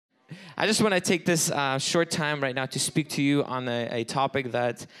I just want to take this short time right now to speak to you on a topic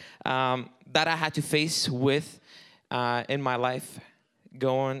that that I had to face with in my life,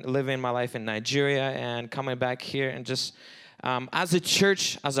 living my life in Nigeria and coming back here, and just as a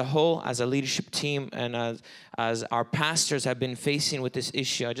church, as a whole, as a leadership team, and as our pastors have been facing with this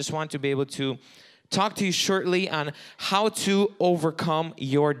issue. I just want to be able to talk to you shortly on how to overcome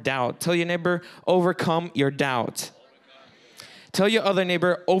your doubt. Tell your neighbor, overcome your doubt. Tell your other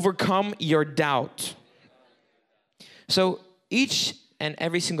neighbor, overcome your doubt. So each and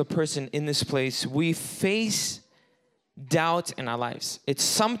every single person in this place, we face doubt in our lives. It's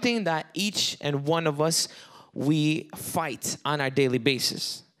something that each and one of us, we fight on our daily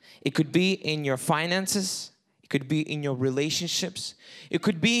basis. It could be in your finances. It could be in your relationships. It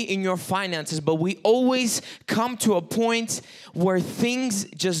could be in your finances, but we always come to a point where things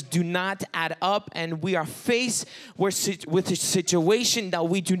just do not add up, and we are faced with a situation that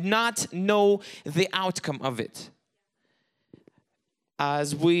we do not know the outcome of it.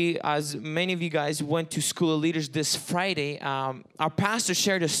 As many of you guys went to School of Leaders this Friday, our pastor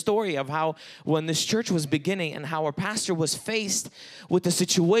shared a story of how when this church was beginning and how our pastor was faced with a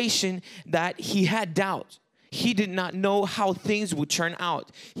situation that he had doubt. He did not know how things would turn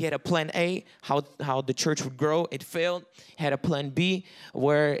out. He had a plan A, how the church would grow. It failed. He had a plan B,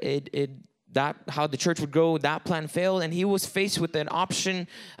 where how the church would grow. That plan failed, and he was faced with an option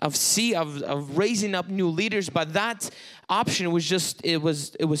of C, of raising up new leaders. But that option was just it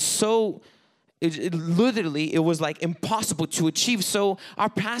was so. It literally was like impossible to achieve. So our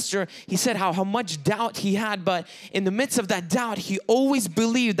pastor, he said how much doubt he had, but in the midst of that doubt, he always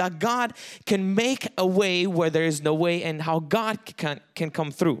believed that God can make a way where there is no way, and how God can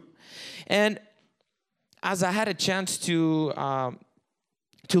come through. And as I had a chance to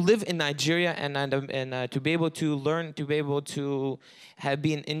live in Nigeria and to be able to learn, to be able to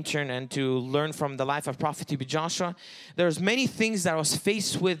be an intern and to learn from the life of Parkhotyuk Joshua, there's many things that I was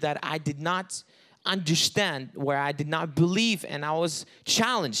faced with that I did not understand, where I did not believe, and I was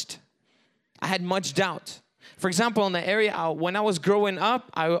challenged. I had much doubt. For example, in the area when I was growing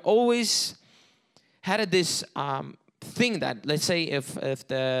up, I always had this thing that, let's say, if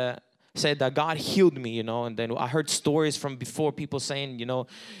said that God healed me, and then I heard stories from before, people saying,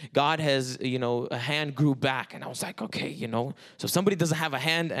 God has, a hand grew back, and I was like, okay, so if somebody doesn't have a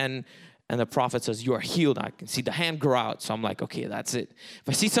hand and the prophet says, you are healed, I can see the hand grow out. So I'm like, okay, that's it. If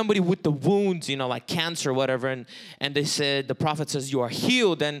I see somebody with the wounds, like cancer or whatever, and they said, the prophet says, you are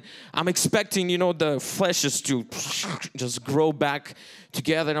healed, and I'm expecting, the flesh is to just grow back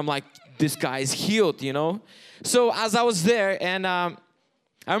together. And I'm like, this guy's healed, So as I was there, and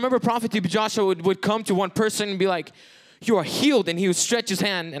I remember Parkhotyuk Joshua would come to one person and be like, you are healed. And he would stretch his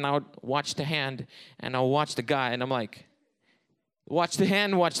hand, and I would watch the hand, and I would watch the guy, and I'm like, watch the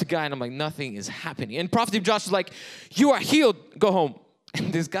hand, watch the guy, and I'm like, nothing is happening. And Parkhotyuk Joshua's like, you are healed, go home.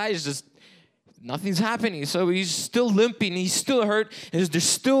 And this guy is just, nothing's happening. So he's still limping, he's still hurt, and there's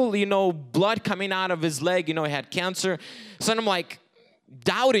still, blood coming out of his leg, he had cancer. So I'm like,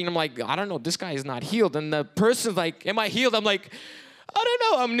 doubting, I'm like, I don't know, this guy is not healed. And the person's like, am I healed? I'm like, I don't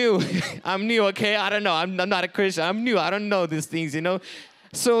know, I'm new. I'm new, okay? I don't know, I'm not a Christian, I'm new, I don't know these things,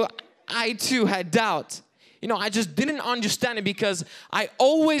 So I too had doubt. I just didn't understand it, because I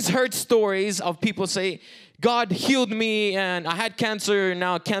always heard stories of people say, God healed me and I had cancer, and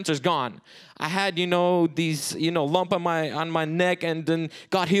now cancer's gone. I had, these, lump on my neck, and then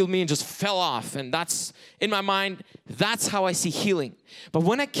God healed me and just fell off. And that's, in my mind, that's how I see healing. But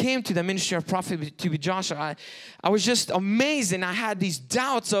when I came to the ministry of Parkhotyuk Joshua, I was just amazed, and I had these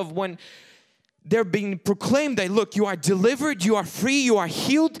doubts of when they're being proclaimed that, look, you are delivered, you are free, you are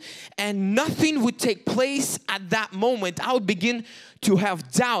healed, and nothing would take place at that moment. I would begin to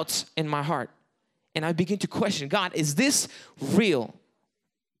have doubts in my heart. And I begin to question, God, is this real?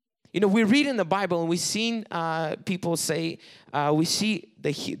 We read in the Bible, and we've seen people say, we see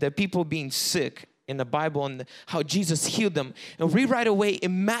the people being sick in the Bible and how Jesus healed them. And we right away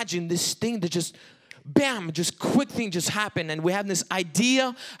imagine this thing that just, bam, just quick thing just happened. And we have this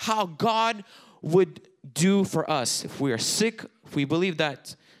idea how God would do for us. If we are sick, if we believe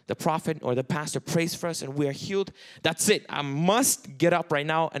that the prophet or the pastor prays for us and we are healed, that's it. I must get up right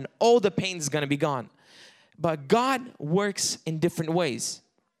now and all the pain is going to be gone. But God works in different ways.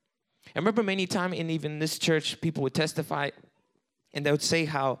 I remember many times in even this church, people would testify and they would say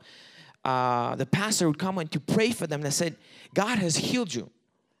how the pastor would come and to pray for them and said, God has healed you.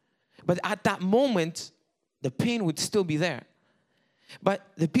 But at that moment, the pain would still be there. But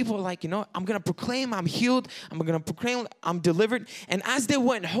the people were like, I'm going to proclaim I'm healed. I'm going to proclaim I'm delivered. And as they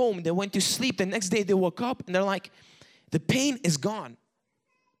went home, they went to sleep. The next day they woke up and they're like, the pain is gone.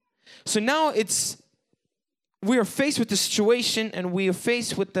 So now we are faced with the situation, and we are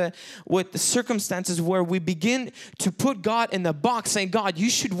faced with the circumstances where we begin to put God in the box, saying, God, you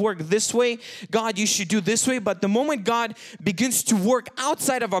should work this way. God, you should do this way. But the moment God begins to work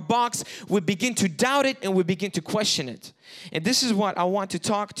outside of our box, we begin to doubt it and we begin to question it. And this is what I want to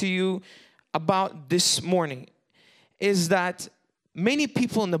talk to you about this morning, is that many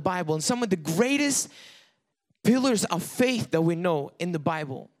people in the Bible, and some of the greatest pillars of faith that we know in the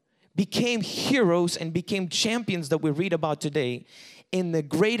Bible, became heroes and became champions that we read about today in the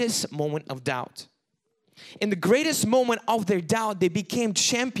greatest moment of doubt. In the greatest moment of their doubt, they became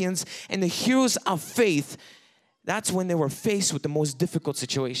champions and the heroes of faith. That's when they were faced with the most difficult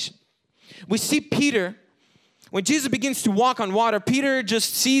situation. We see Peter, when Jesus begins to walk on water, Peter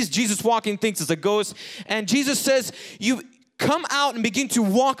just sees Jesus walking, thinks it's a ghost, and Jesus says, you come out and begin to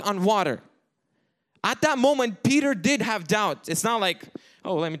walk on water. At that moment, Peter did have doubt. It's not like,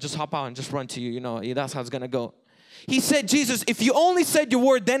 oh, let me just hop out and just run to you. You know, that's how it's going to go. He said, Jesus, if you only said your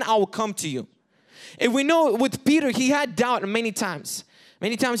word, then I will come to you. And we know with Peter, he had doubt many times.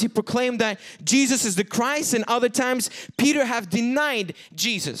 Many times he proclaimed that Jesus is the Christ, and other times Peter have denied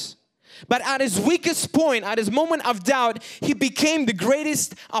Jesus. But at his weakest point, at his moment of doubt, he became the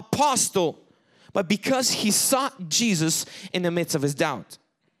greatest apostle. But because he sought Jesus in the midst of his doubt.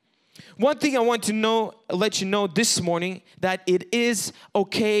 One thing I want to let you know this morning, that it is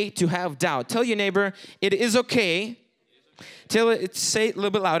okay to have doubt. Tell your neighbor, it is okay. Say it a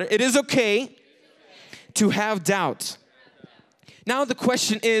little bit louder. It is okay to have doubt. Now the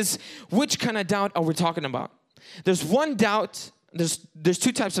question is, which kind of doubt are we talking about? There's one doubt, there's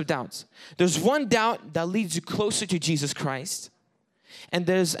two types of doubts. There's one doubt that leads you closer to Jesus Christ. And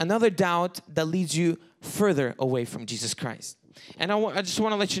there's another doubt that leads you further away from Jesus Christ. And I just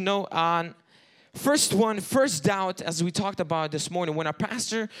want to let you know on first doubt, as we talked about this morning, when our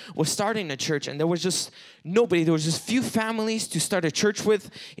pastor was starting a church and there was just nobody, there was just few families to start a church with,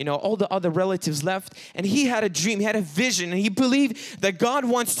 you know, all the other relatives left, and he had a dream, he had a vision, and he believed that God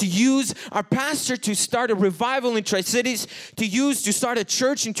wants to use our pastor to start a revival in Tri-Cities, to start a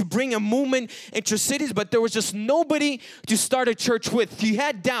church and to bring a movement in Tri-Cities, but there was just nobody to start a church with. He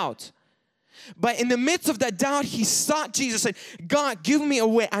had doubt. But in the midst of that doubt, he sought Jesus and said, God, give me a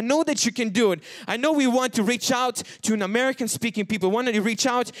way. I know that you can do it. I know we want to reach out to an American-speaking people. We want to reach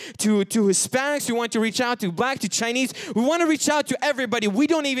out to Hispanics. We want to reach out to Black, to Chinese. We want to reach out to everybody. We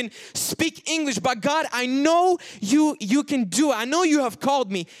don't even speak English. But God, I know you can do it. I know you have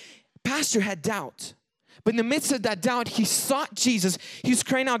called me. Pastor had doubt. But in the midst of that doubt, he sought Jesus. He was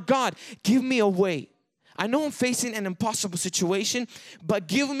crying out, God, give me a way. I know I'm facing an impossible situation, but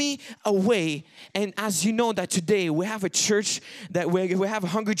give me a way. And as you know that today we have a church that we have a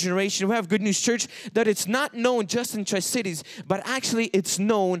hungry generation, we have Good News Church, that it's not known just in Tri-Cities, but actually it's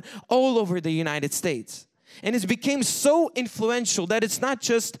known all over the United States. And it's became so influential that it's not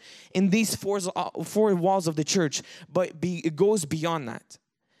just in these four walls of the church, but it goes beyond that.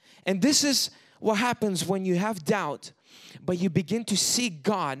 And this is what happens when you have doubt, but you begin to see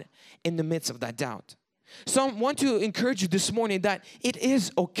God in the midst of that doubt. So I want to encourage you this morning that it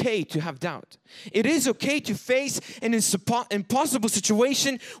is okay to have doubt. It is okay to face an impossible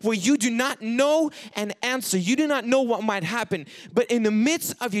situation where you do not know an answer. You do not know what might happen. But in the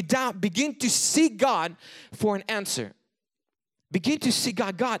midst of your doubt, begin to seek God for an answer. Begin to seek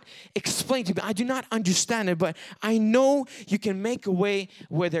God. God, explain to me. I do not understand it, but I know you can make a way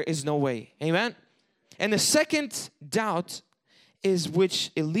where there is no way. Amen? And the second doubt is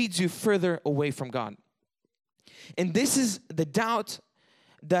which it leads you further away from God. And this is the doubt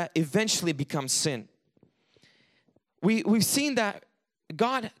that eventually becomes sin. We've seen that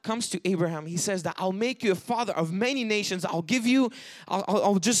God comes to Abraham. He says that I'll make you a father of many nations. I'll give you,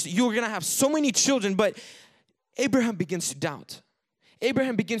 you're going to have so many children. But Abraham begins to doubt.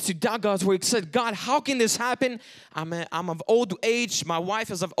 Abraham begins to doubt God's word. He said, God, how can this happen? I'm of old age. My wife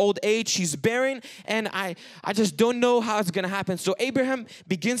is of old age. She's barren. And I just don't know how it's going to happen. So Abraham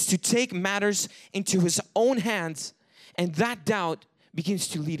begins to take matters into his own hands. And that doubt begins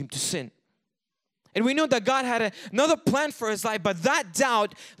to lead him to sin. And we know that God had another plan for his life. But that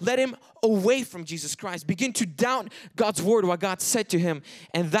doubt led him away from Jesus Christ. Begin to doubt God's word, what God said to him.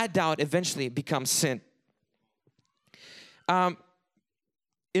 And that doubt eventually becomes sin.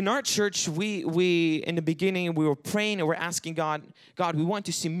 In our church, we in the beginning, we were praying and we're asking God, we want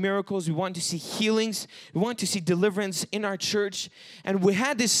to see miracles. We want to see healings. We want to see deliverance in our church. And we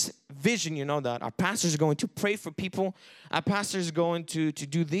had this vision, that our pastors are going to pray for people. Our pastors are going to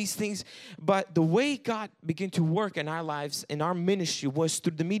do these things. But the way God began to work in our lives, in our ministry, was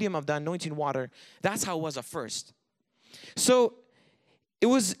through the medium of the anointing water. That's how it was at first. So it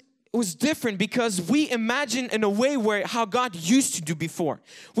was was different because we imagine in a way where how God used to do before.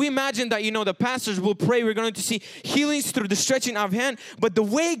 We imagine that, the pastors will pray, we're going to see healings through the stretching of hand, but the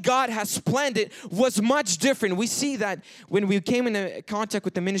way God has planned it was much different. We see that when we came into contact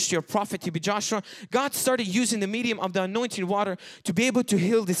with the ministry of Prophet T.B. Joshua, God started using the medium of the anointing water to be able to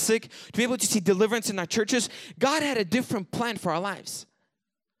heal the sick, to be able to see deliverance in our churches. God had a different plan for our lives.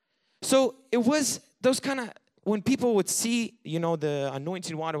 So it was those kind of, when people would see, the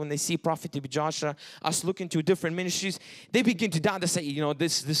anointing water, when they see Prophet T.B. Joshua, us looking to different ministries, they begin to doubt. They say,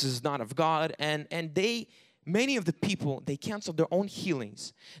 this is not of God. And many of the people, they canceled their own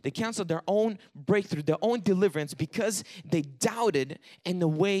healings. They canceled their own breakthrough, their own deliverance because they doubted in the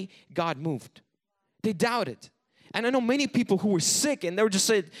way God moved. They doubted. And I know many people who were sick and they were just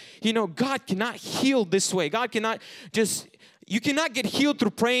saying, God cannot heal this way. God cannot just... You cannot get healed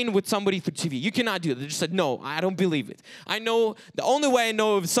through praying with somebody through TV. You cannot do it. They just said, no, I don't believe it. I know, the only way I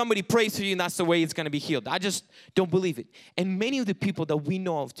know if somebody prays for you, and that's the way it's going to be healed. I just don't believe it. And many of the people that we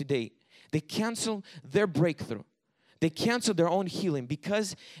know of today, they cancel their breakthrough. They cancel their own healing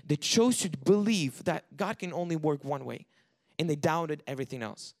because they chose to believe that God can only work one way. And they doubted everything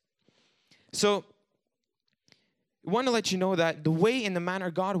else. So, I want to let you know that the way and the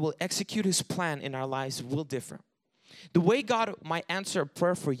manner God will execute His plan in our lives will differ. The way God might answer a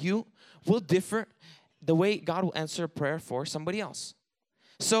prayer for you will differ the way God will answer a prayer for somebody else.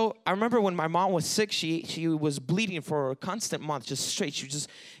 So I remember when my mom was sick, she was bleeding for a constant month, just straight. She was just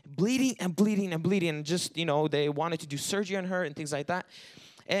bleeding and bleeding and bleeding. And just, they wanted to do surgery on her and things like that.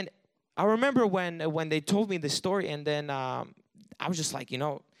 And I remember when they told me this story, and then I was just like,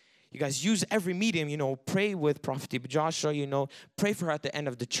 you guys use every medium, pray with Prophet T.B. Joshua, pray for her at the end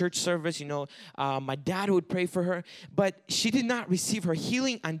of the church service, my dad would pray for her. But she did not receive her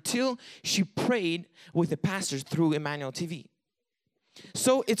healing until she prayed with the pastors through Emmanuel TV.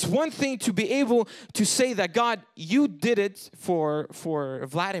 So it's one thing to be able to say that, God, you did it for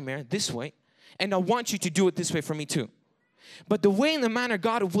Vladimir this way, and I want you to do it this way for me too. But the way and the manner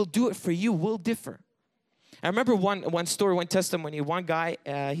God will do it for you will differ. I remember one story, one testimony. One guy,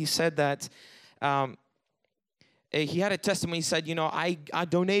 he said that he had a testimony. He said, I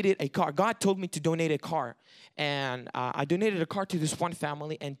donated a car. God told me to donate a car. And I donated a car to this one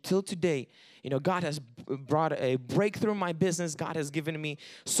family. And till today, God has brought a breakthrough in my business. God has given me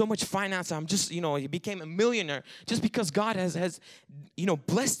so much finance. I'm just, he became a millionaire just because God has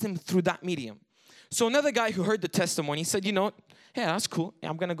blessed him through that medium. So another guy who heard the testimony, he said, hey, that's cool.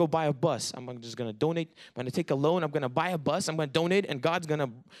 I'm going to go buy a bus. I'm just going to donate. I'm going to take a loan. I'm going to buy a bus. I'm going to donate, and God's going to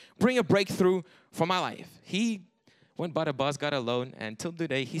bring a breakthrough for my life. He went, bought a bus, got a loan, and till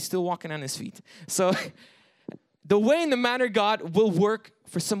today, he's still walking on his feet. So the way and the manner God will work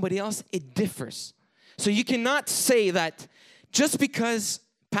for somebody else, it differs. So you cannot say that just because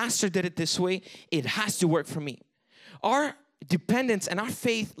pastor did it this way, it has to work for me. Our dependence and our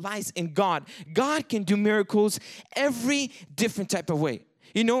faith lies in God. God can do miracles every different type of way.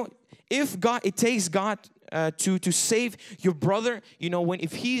 If it takes God to save your brother,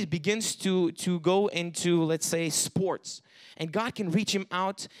 if he begins to go into, let's say, sports, and God can reach him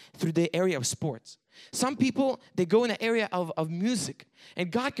out through the area of sports. Some people, they go in the area of music,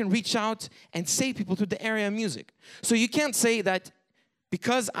 and God can reach out and save people through the area of music. So you can't say that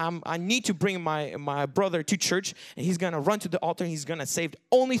because I need to bring my brother to church and he's going to run to the altar and he's going to save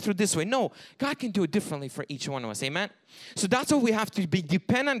only through this way. No, God can do it differently for each one of us. Amen? So that's why we have to be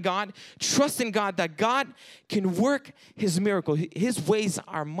dependent on God, trust in God that God can work His miracle. His ways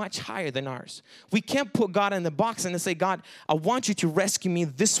are much higher than ours. We can't put God in the box and say, God, I want you to rescue me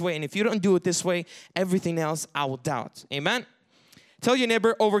this way. And if you don't do it this way, everything else I will doubt. Amen? Tell your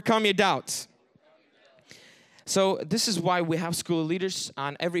neighbor, overcome your doubts. So this is why we have school leaders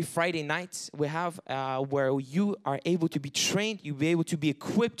on every Friday night. We have where you are able to be trained. You'll be able to be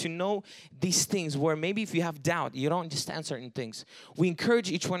equipped to know these things where maybe if you have doubt, you don't understand certain things. We encourage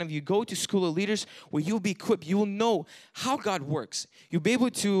each one of you, go to school of leaders where you'll be equipped. You will know how God works. You'll be able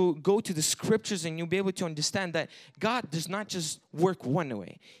to go to the scriptures and you'll be able to understand that God does not just work one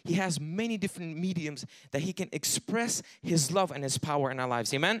way. He has many different mediums that He can express His love and His power in our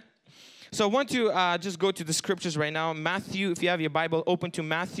lives. Amen? So I want to just go to the scriptures right now. Matthew, if you have your Bible, open to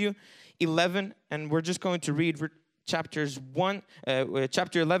Matthew 11. And we're just going to read chapter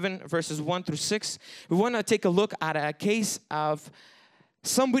 11, verses 1 through 6. We want to take a look at a case of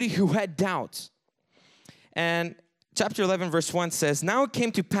somebody who had doubts. And chapter 11, verse 1 says, Now it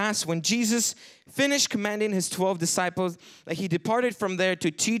came to pass when Jesus finished commanding His 12 disciples that He departed from there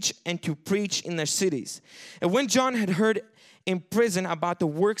to teach and to preach in their cities. And when John had heard in prison about the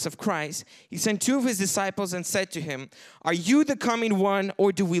works of Christ, he sent 2 of his disciples and said to him, "Are you the coming one,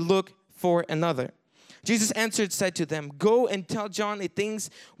 or do we look for another?" Jesus answered, said to them, "Go and tell John the things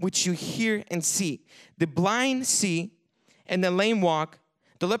which you hear and see. The blind see, and the lame walk.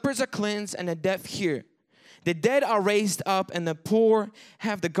 The lepers are cleansed, and the deaf hear. The dead are raised up, and the poor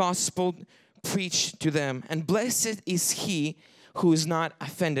have the gospel preached to them. And blessed is he who is not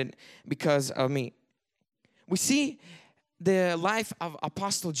offended because of me." We see the life of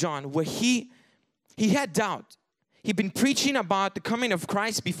Apostle John, where he had doubt. He'd been preaching about the coming of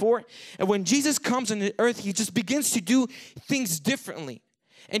Christ before, and when Jesus comes on the earth, he just begins to do things differently.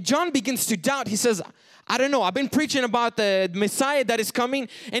 And John begins to doubt. He says, "I don't know. I've been preaching about the Messiah that is coming,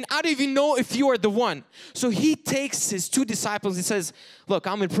 and I don't even know if you are the one." So he takes his 2 disciples and says, "Look,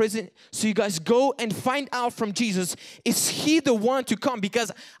 I'm in prison, so you guys go and find out from Jesus, is he the one to come?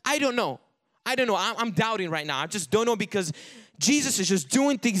 Because I don't know. I'm doubting right now. I just don't know, because Jesus is just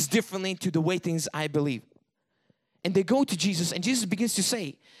doing things differently to the way things I believe." And they go to Jesus, and Jesus begins to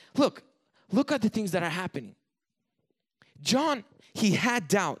say, look at the things that are happening. John, he had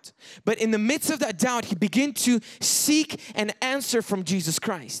doubt, but in the midst of that doubt, he began to seek an answer from Jesus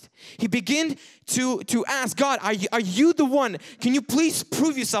Christ. He began to ask, "God, are you the one? Can you please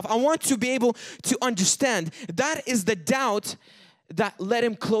prove yourself? I want to be able to understand." That is the doubt that led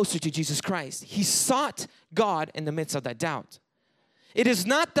him closer to Jesus Christ. He sought God in the midst of that doubt. It is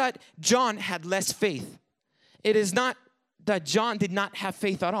not that John had less faith. It is not that John did not have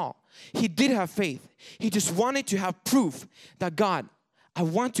faith at all. He did have faith. He just wanted to have proof that, "God, I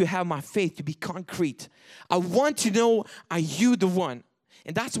want to have my faith to be concrete. I want to know, are you the one?"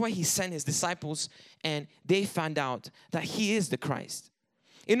 And that's why he sent his disciples, and they found out that he is the Christ.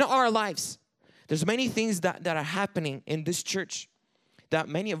 In our lives, there's many things that are happening in this church that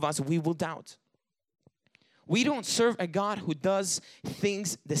many of us, we will doubt. We don't serve a God who does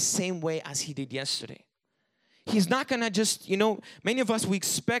things the same way as he did yesterday. He's not gonna just, many of us, we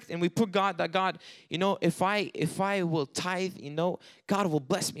expect and we put God, if I will tithe, God will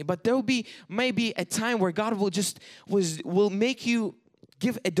bless me. But there will be maybe a time where God will make you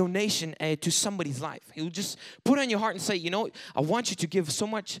give a donation to somebody's life. He'll just put on your heart and say, "I want you to give so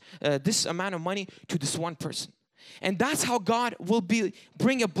much, this amount of money to this one person." And that's how God will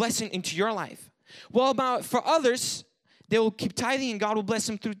bring a blessing into your life. Well, for others, they will keep tithing and God will bless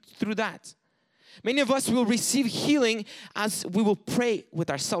them through that. Many of us will receive healing as we will pray with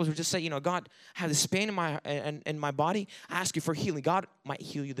ourselves. We'll just say, "God, I have this pain in my body. I ask you for healing. God might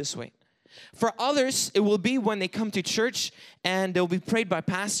heal you this way." For others, it will be when they come to church and they'll be prayed by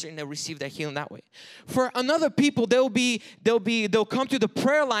pastor and they'll receive their healing that way. For another people, they'll come to the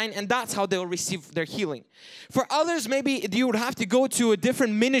prayer line and that's how they'll receive their healing. For others, maybe you would have to go to a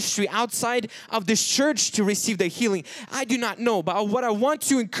different ministry outside of this church to receive their healing. I do not know, but what I want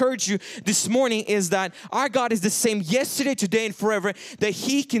to encourage you this morning is that our God is the same yesterday, today, and forever, that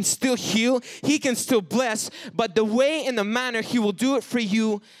He can still heal, He can still bless, but the way and the manner He will do it for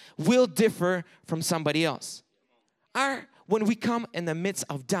you will differ from somebody else. When we come in the midst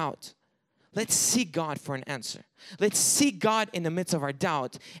of doubt, let's seek God for an answer. Let's seek God in the midst of our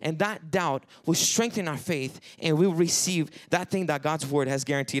doubt, and that doubt will strengthen our faith, and we'll receive that thing that God's word has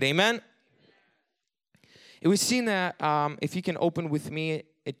guaranteed. Amen? It was seen that, if you can open with me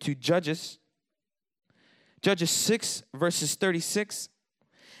to Judges 6 verses 36.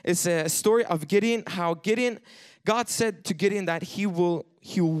 It's a story of Gideon, how God said to Gideon that he will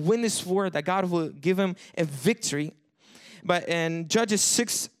win this war, that God will give him a victory. But in Judges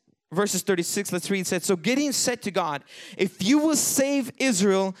 6 verses 36, let's read. It said, "So Gideon said to God, if you will save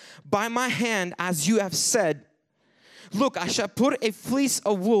Israel by my hand, as you have said, look, I shall put a fleece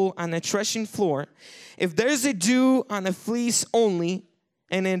of wool on the threshing floor. If there is a dew on the fleece only,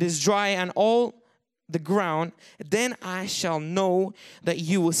 and it is dry on all the ground, then I shall know that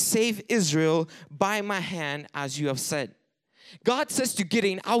you will save Israel by my hand, as you have said." God says to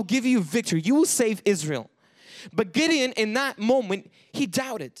Gideon, I'll give you victory. You will save Israel. But Gideon, in that moment, he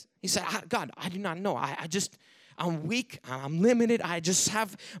doubted. He said, God, I do not know. I'm weak. I'm limited. I just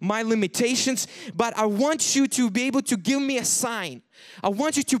have my limitations. But I want you to be able to give me a sign. I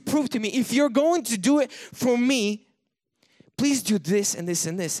want you to prove to me, if you're going to do it for me, please do this and this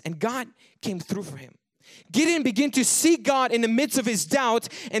and this. And God came through for him. Gideon began to seek God in the midst of his doubt,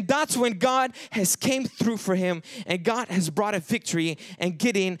 and that's when God has came through for him, and God has brought a victory, and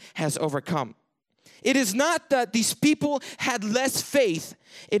Gideon has overcome. It is not that these people had less faith.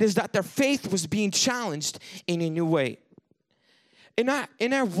 It is that their faith was being challenged in a new way. In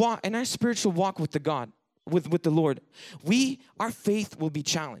our spiritual walk with the Lord, our faith will be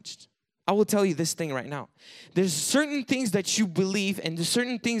challenged. I will tell you this thing right now. There's certain things that you believe and there's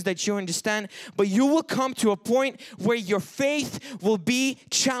certain things that you understand, but you will come to a point where your faith will be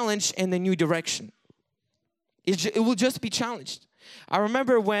challenged in a new direction. It will just be challenged. I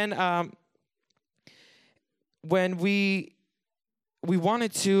remember when we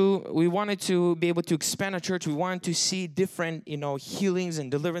wanted to be able to expand our church. We wanted to see different, healings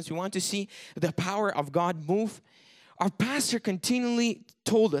and deliverance. We wanted to see the power of God move. Our pastor continually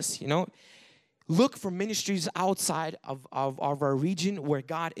told us, look for ministries outside of our region where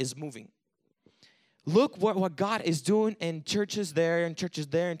God is moving. Look what God is doing in churches there and churches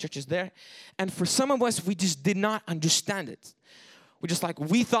there and churches there. And for some of us, we just did not understand it.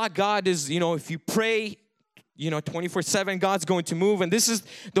 We thought God is, if you pray, 24/7, God's going to move. And this is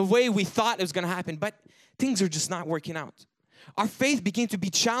the way we thought it was going to happen. But things are just not working out. Our faith began to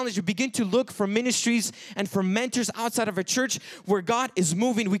be challenged. We begin to look for ministries and for mentors outside of our church where God is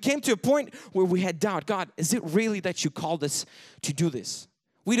moving. We came to a point where we had doubt. God, is it really that you called us to do this?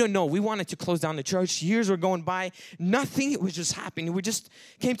 We don't know. We wanted to close down the church. Years were going by. Nothing was just happening. We just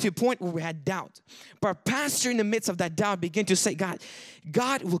came to a point where we had doubt. But our pastor in the midst of that doubt began to say,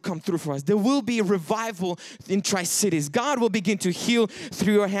 God will come through for us. There will be a revival in Tri-Cities. God will begin to heal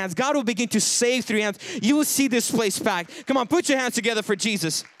through your hands. God will begin to save through your hands. You will see this place packed. Come on, put your hands together for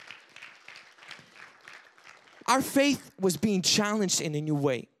Jesus. Our faith was being challenged in a new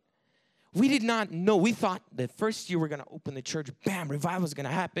way. We did not know. We thought the first year we're going to open the church, bam, revival is going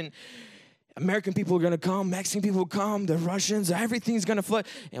to happen. American people are going to come, Mexican people will come, the Russians, everything's going to flood.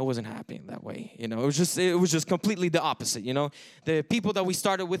 It wasn't happening that way. It was just completely the opposite. The people that we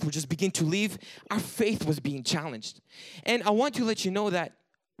started with would just begin to leave. Our faith was being challenged. And I want to let you know that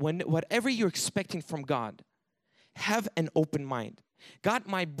whatever you're expecting from God, have an open mind. God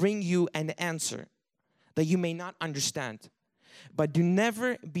might bring you an answer that you may not understand. But do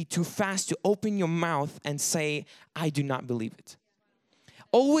never be too fast to open your mouth and say, I do not believe it.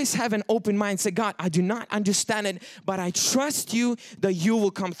 Always have an open mind. Say, God, I do not understand it, but I trust you that you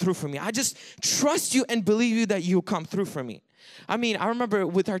will come through for me. I just trust you and believe you that you'll come through for me. I remember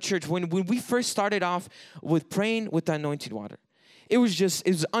with our church, when we first started off with praying with the anointed water, it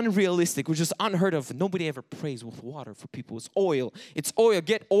was unrealistic. It was just unheard of. Nobody ever prays with water for people. It's oil. It's oil.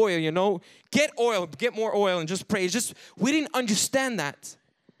 Get oil, Get oil. Get more oil and just pray. We didn't understand that.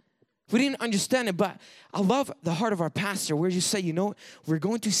 We didn't understand it. But I love the heart of our pastor where you say, we're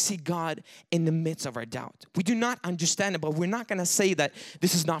going to see God in the midst of our doubt. We do not understand it, but we're not going to say that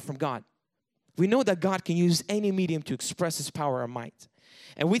this is not from God. We know that God can use any medium to express His power or might.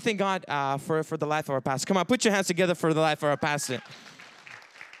 And we thank God for the life of our pastor. Come on, put your hands together for the life of our pastor.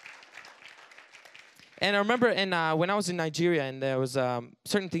 And I remember when I was in Nigeria and there was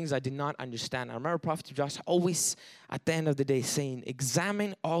certain things I did not understand. I remember Prophet Josh always at the end of the day saying,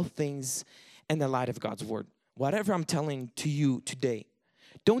 examine all things in the light of God's word. Whatever I'm telling to you today,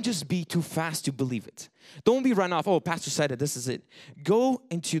 don't just be too fast to believe it. Don't be run off, oh, pastor said it, this is it. Go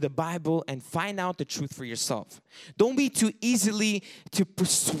into the Bible and find out the truth for yourself. Don't be too easily to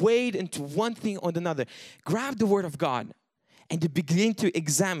persuade into one thing or another. Grab the word of God and to begin to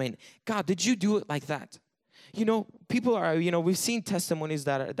examine, God, did you do it like that? People are, we've seen testimonies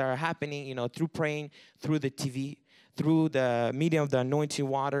that are happening, through praying, through the TV, through the medium of the anointing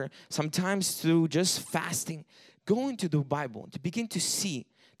water, sometimes through just fasting. Go into the Bible to begin to see,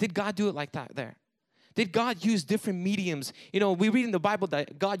 did God do it like that there? Did God use different mediums? We read in the Bible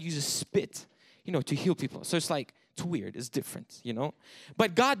that God uses spit, to heal people. So it's weird, it's different,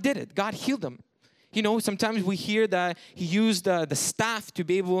 But God did it. God healed them. Sometimes we hear that He used the staff to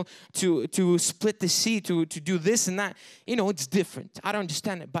be able to split the sea, to do this and that. It's different. I don't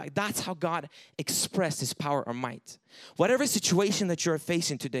understand it, but that's how God expressed His power or might. Whatever situation that you're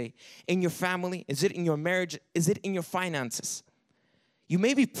facing today, in your family, is it in your marriage, is it in your finances? You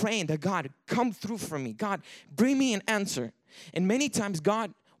may be praying that God, come through for me. God, bring me an answer. And many times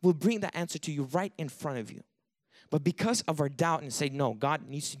God will bring that answer to you right in front of you. But because of our doubt and say, no, God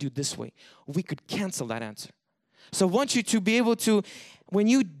needs to do this way, we could cancel that answer. So I want you to be able to, when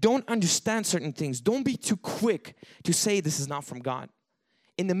you don't understand certain things, don't be too quick to say this is not from God.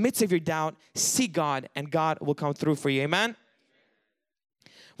 In the midst of your doubt, seek God and God will come through for you. Amen?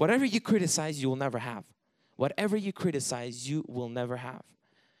 Whatever you criticize, you will never have. Whatever you criticize, you will never have.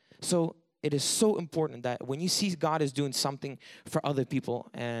 So it is so important that when you see God is doing something for other people,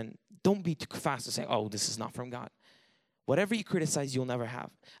 and don't be too fast to say, oh, this is not from God. Whatever you criticize, you'll never have.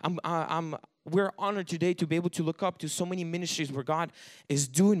 we're honored today to be able to look up to so many ministries where God is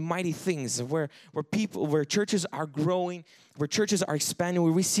doing mighty things, where churches are growing, where churches are expanding,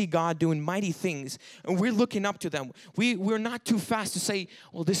 where we see God doing mighty things, and we're looking up to them. We're not too fast to say,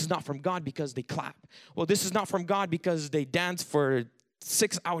 well, this is not from God because they clap. Well, this is not from God because they dance for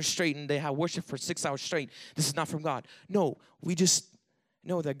 6 hours straight and they have worship for 6 hours straight. This is not from God. No, we just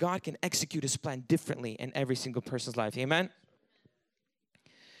know that God can execute His plan differently in every single person's life. Amen?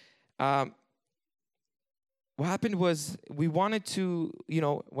 What happened was we wanted to,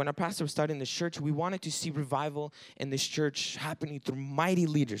 when our pastor was starting this church, we wanted to see revival in this church happening through mighty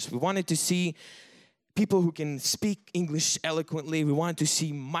leaders. We wanted to see people who can speak English eloquently. We wanted to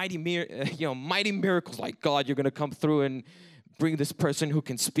see mighty miracles like, God, you're going to come through and bring this person who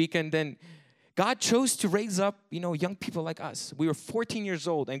can speak. And then God chose to raise up, young people like us. We were 14 years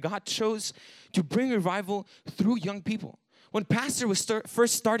old, and God chose to bring revival through young people. When pastor was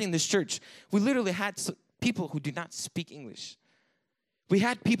first starting this church, we literally had people who did not speak English. We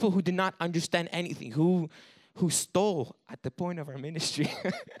had people who did not understand anything, who stole at the point of our ministry.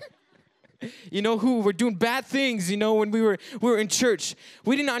 Who were doing bad things, when we were in church.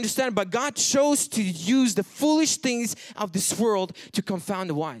 We didn't understand, but God chose to use the foolish things of this world to confound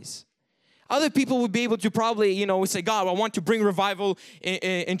the wise. Other people would be able to probably, say, God, I want to bring revival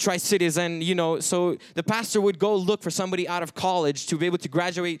in Tri-Cities. And, so the pastor would go look for somebody out of college to be able to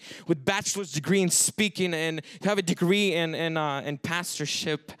graduate with bachelor's degree in speaking and have a degree in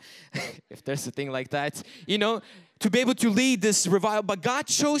pastorship, if there's a thing like that, to be able to lead this revival. But God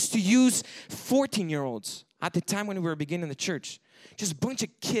chose to use 14-year-olds at the time when we were beginning the church, just a bunch of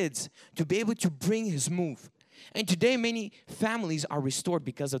kids, to be able to bring His move. And today, many families are restored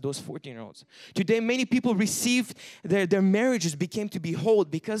because of those 14-year-olds. Today, many people received their marriages became to be whole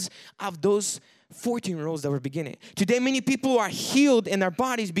because of those 14-year-olds that were beginning. Today, many people are healed in their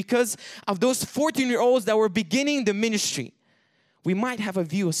bodies because of those 14-year-olds that were beginning the ministry. We might have a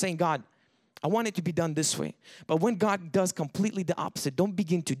view of saying, God, I want it to be done this way. But when God does completely the opposite, don't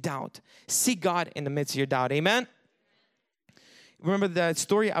begin to doubt. Seek God in the midst of your doubt. Amen? Remember the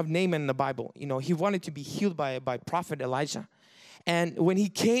story of Naaman in the Bible. He wanted to be healed by prophet Elijah. And when he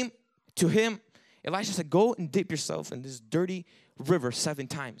came to him, Elijah said, go and dip yourself in this dirty river 7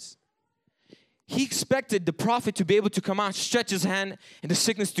 times. He expected the prophet to be able to come out, stretch his hand, and the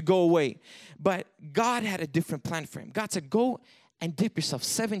sickness to go away. But God had a different plan for him. God said, go and dip yourself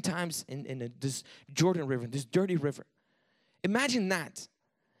 7 times in this Jordan River, this dirty river. Imagine that.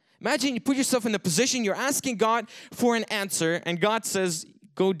 Imagine you put yourself in the position, you're asking God for an answer, and God says,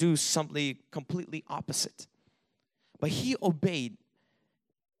 go do something completely opposite. But he obeyed.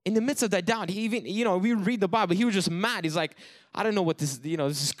 In the midst of that doubt, he even, we read the Bible, he was just mad. He's like, I don't know what this,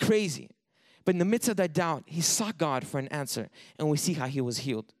 this is crazy. But in the midst of that doubt, he sought God for an answer, and we see how he was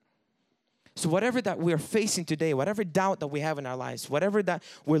healed. So whatever that we're facing today, whatever doubt that we have in our lives, whatever that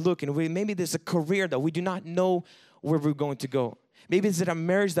we're looking, maybe there's a career that we do not know where we're going to go. Maybe it's a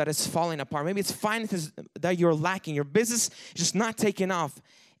marriage that is falling apart. Maybe it's finances that you're lacking. Your business is just not taking off.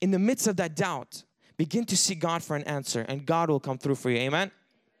 In the midst of that doubt, begin to seek God for an answer, and God will come through for you. Amen?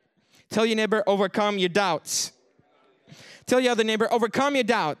 Tell your neighbor, overcome your doubts. Tell your other neighbor, overcome your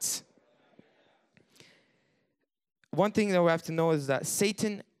doubts. One thing that we have to know is that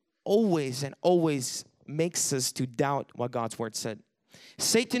Satan always makes us to doubt what God's word said.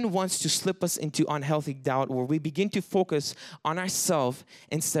 Satan wants to slip us into unhealthy doubt where we begin to focus on ourselves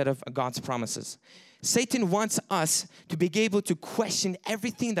instead of God's promises. Satan wants us to be able to question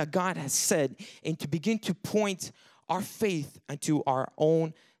everything that God has said and to begin to point our faith into our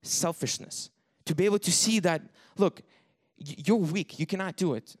own selfishness. To be able to see that, look, you're weak, you cannot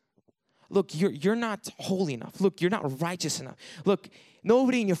do it. Look, you're not holy enough. Look, you're not righteous enough. Look,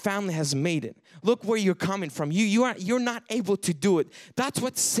 nobody in your family has made it. Look where you're coming from. You're not able to do it. That's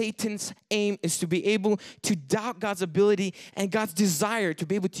what Satan's aim is, to be able to doubt God's ability and God's desire to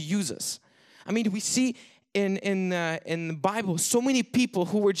be able to use us. I mean, we see in the Bible so many people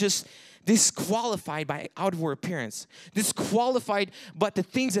who were just disqualified by outward appearance, disqualified by the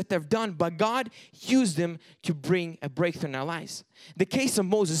things that they've done, but God used them to bring a breakthrough in their lives. The case of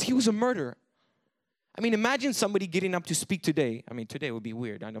Moses, he was a murderer. I mean, imagine somebody getting up to speak today. I mean, today would be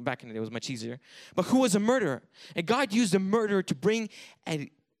weird. I know back in the day it was much easier. But who was a murderer? And God used a murderer to bring a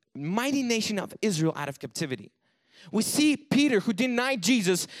mighty nation of Israel out of captivity. We see Peter, who denied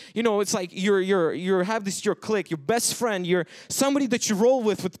Jesus. It's like you have your clique, your best friend, you're somebody that you roll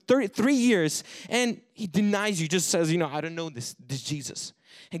with 3 years, and he denies you, just says, I don't know this Jesus.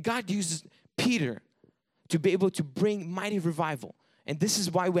 And God uses Peter to be able to bring mighty revival. And this is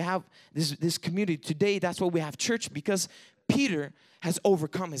why we have this community today. That's why we have church, because Peter has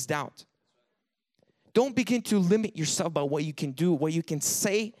overcome his doubt. Don't begin to limit yourself by what you can do, what you can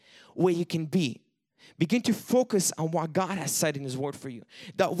say, what you can be. Begin to focus on what God has said in His Word for you.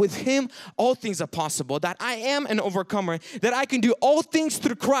 That with Him, all things are possible. That I am an overcomer. That I can do all things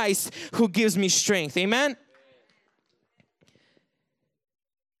through Christ who gives me strength. Amen?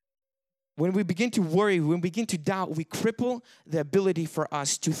 When we begin to worry, when we begin to doubt, we cripple the ability for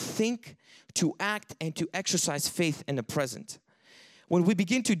us to think, to act, and to exercise faith in the present. When we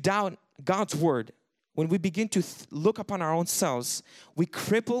begin to doubt God's Word, when we begin to look upon our own selves, we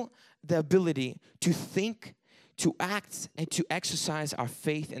cripple the ability to think, to act, and to exercise our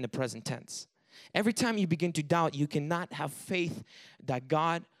faith in the present tense. Every time you begin to doubt, you cannot have faith that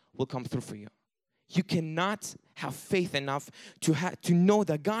God will come through for you. You cannot have faith enough to know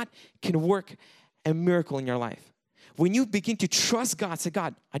that God can work a miracle in your life. When you begin to trust God, say,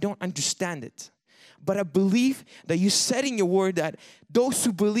 God, I don't understand it, but I believe that you said in your word that those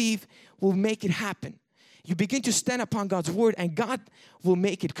who believe will make it happen. You begin to stand upon God's word and God will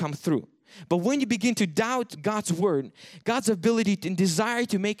make it come through. But when you begin to doubt God's word, God's ability and desire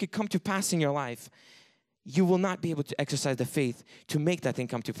to make it come to pass in your life, you will not be able to exercise the faith to make that thing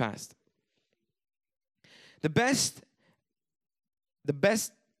come to pass. The best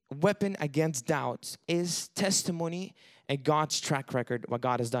weapon against doubt is testimony and God's track record, what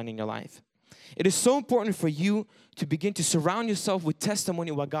God has done in your life. It is so important for you to begin to surround yourself with testimony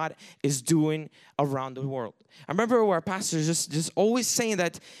of what God is doing around the world. I remember our pastors just always saying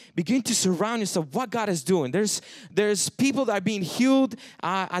that begin to surround yourself what God is doing. There's people that are being healed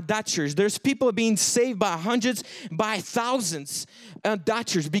at that church. There's people being saved by hundreds, by thousands at that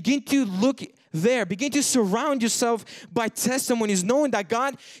church. Begin to look there. Begin to surround yourself by testimonies, knowing that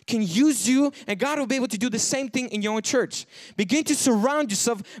God can use you and God will be able to do the same thing in your own church. Begin to surround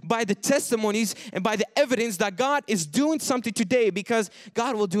yourself by the testimonies and by the evidence that God is doing something today, because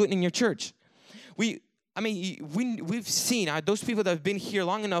God will do it in your church. We've seen, those people that have been here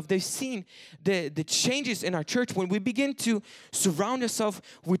long enough, they've seen the changes in our church when we begin to surround ourselves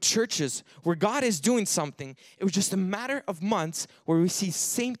with churches where God is doing something. It was just a matter of months where we see the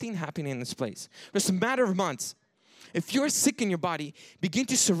same thing happening in this place. Just a matter of months. If you're sick in your body, begin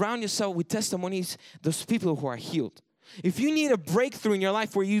to surround yourself with testimonies, those people who are healed. If you need a breakthrough in your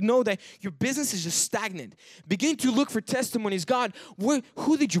life where you know that your business is just stagnant, begin to look for testimonies. God,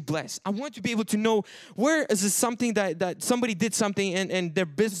 who did you bless? I want to be able to know where is this something that somebody did something and their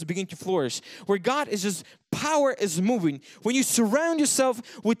business began to flourish. Where God is just, power is moving. When you surround yourself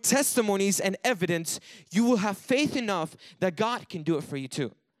with testimonies and evidence, you will have faith enough that God can do it for you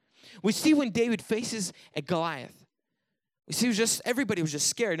too. We see when David faces a Goliath. You see, everybody was just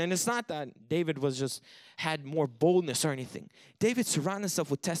scared. And it's not that David had more boldness or anything. David surrounded himself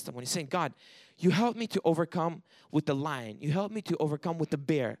with testimony, saying, God, you helped me to overcome with the lion. You helped me to overcome with the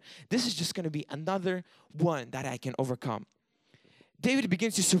bear. This is just going to be another one that I can overcome. David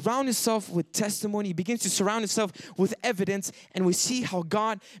begins to surround himself with testimony. He begins to surround himself with evidence. And we see how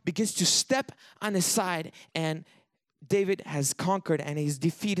God begins to step on his side, and David has conquered and he's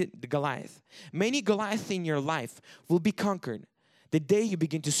defeated the Goliath. Many Goliaths in your life will be conquered the day you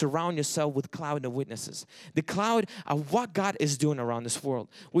begin to surround yourself with cloud of witnesses. The cloud of what God is doing around this world.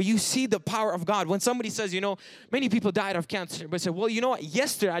 Where you see the power of God. When somebody says, many people died of cancer. But say, well, you know what?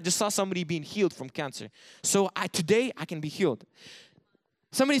 Yesterday I just saw somebody being healed from cancer. So today I can be healed.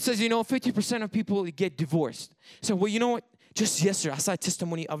 Somebody says, 50% of people get divorced. So, well, you know what? Just yesterday, I saw a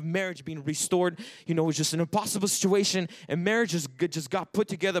testimony of marriage being restored. It was just an impossible situation, and marriage just got put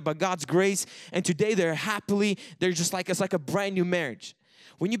together by God's grace. And today, they're just like, it's like a brand new marriage.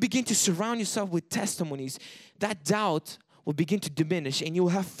 When you begin to surround yourself with testimonies, that doubt will begin to diminish, and you will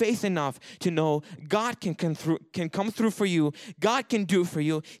have faith enough to know God can come through for you. God can do for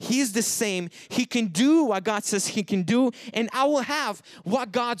you. He is the same. He can do what God says He can do, and I will have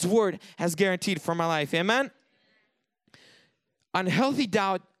what God's word has guaranteed for my life. Amen? Unhealthy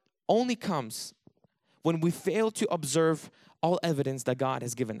doubt only comes when we fail to observe all evidence that God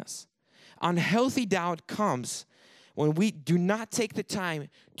has given us. Unhealthy doubt comes when we do not take the time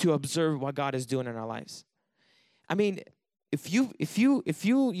to observe what God is doing in our lives. I mean, if you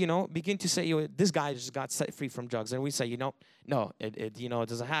begin to say, this guy just got set free from drugs, and we say, no, it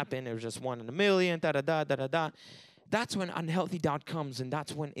doesn't happen. It was just 1 in a million. That's when unhealthy doubt comes, and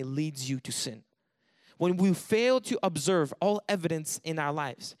that's when it leads you to sin. When we fail to observe all evidence in our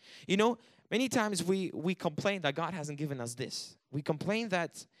lives. Many times we complain that God hasn't given us this. We complain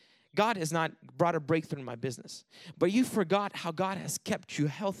that God has not brought a breakthrough in my business. But you forgot how God has kept you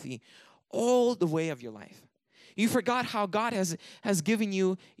healthy all the way of your life. You forgot how God has given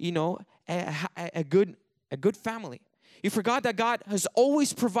you, a good family. You forgot that God has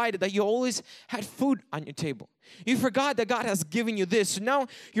always provided, that you always had food on your table. You forgot that God has given you this. So now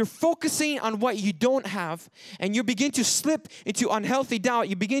you're focusing on what you don't have, and you begin to slip into unhealthy doubt.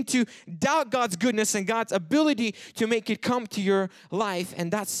 You begin to doubt God's goodness and God's ability to make it come to your life,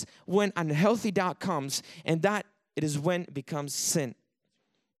 and that's when unhealthy doubt comes, and that it is when it becomes sin.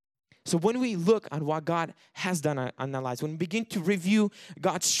 So when we look at what God has done in our lives, when we begin to review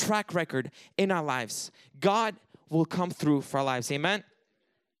God's track record in our lives, God will come through for our lives. Amen?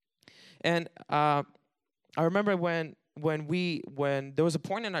 And I remember when there was a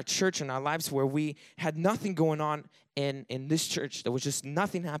point in our church, in our lives, where we had nothing going on in this church. There was just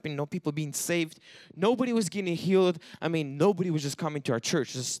nothing happening, no people being saved. Nobody was getting healed. I mean, nobody was just coming to our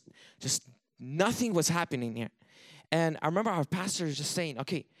church. Just nothing was happening here. And I remember our pastor was just saying,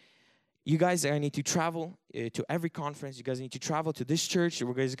 okay, you guys need to travel to every conference. You guys need to travel to this church.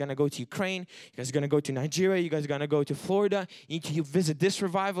 You guys are going to go to Ukraine. You guys are going to go to Nigeria. You guys are going to go to Florida. You need to visit this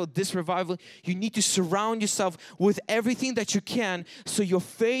revival, this revival. You need to surround yourself with everything that you can so your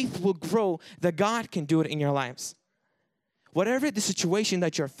faith will grow, that God can do it in your lives. Whatever the situation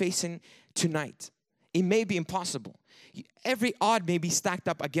that you're facing tonight, it may be impossible. Every odd may be stacked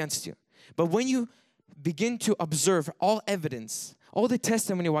up against you. But when you begin to observe all evidence, all the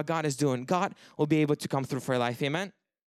testimony of what God is doing, God will be able to come through for your life. Amen?